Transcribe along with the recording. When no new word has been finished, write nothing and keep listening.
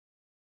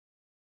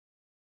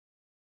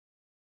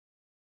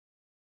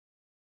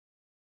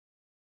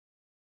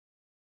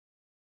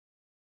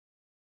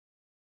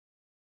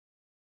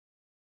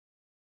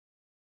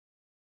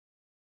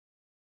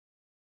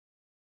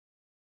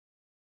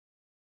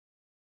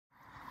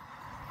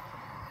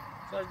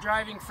So I was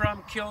driving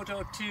from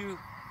Kyoto to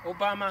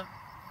Obama,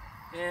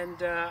 and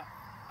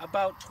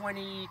about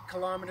 20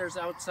 kilometers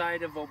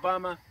outside of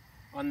Obama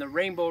on the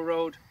Rainbow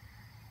Road,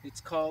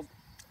 it's called,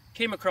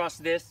 came across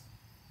this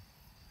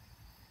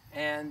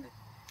and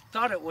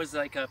thought it was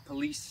like a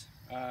police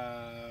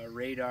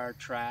radar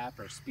trap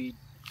or speed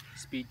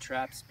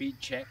trap, speed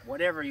check,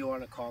 whatever you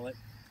want to call it.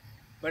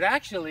 But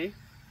actually,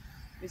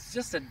 it's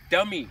just a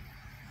dummy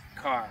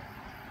car,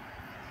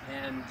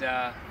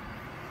 and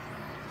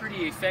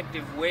pretty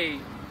effective way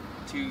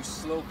to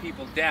slow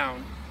people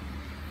down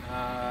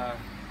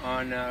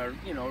on a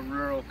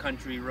rural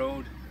country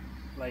road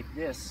like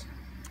this.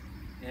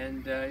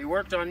 And it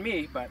worked on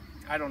me, but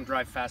I don't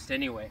drive fast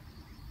anyway.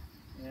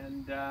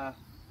 And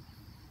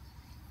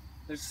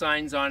there's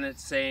signs on it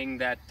saying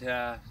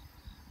that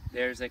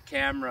there's a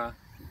camera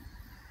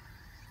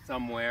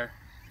somewhere,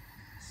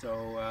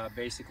 so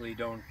basically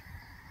don't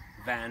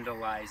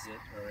vandalize it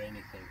or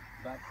anything.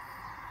 But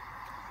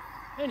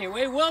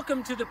anyway,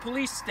 welcome to the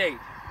police state.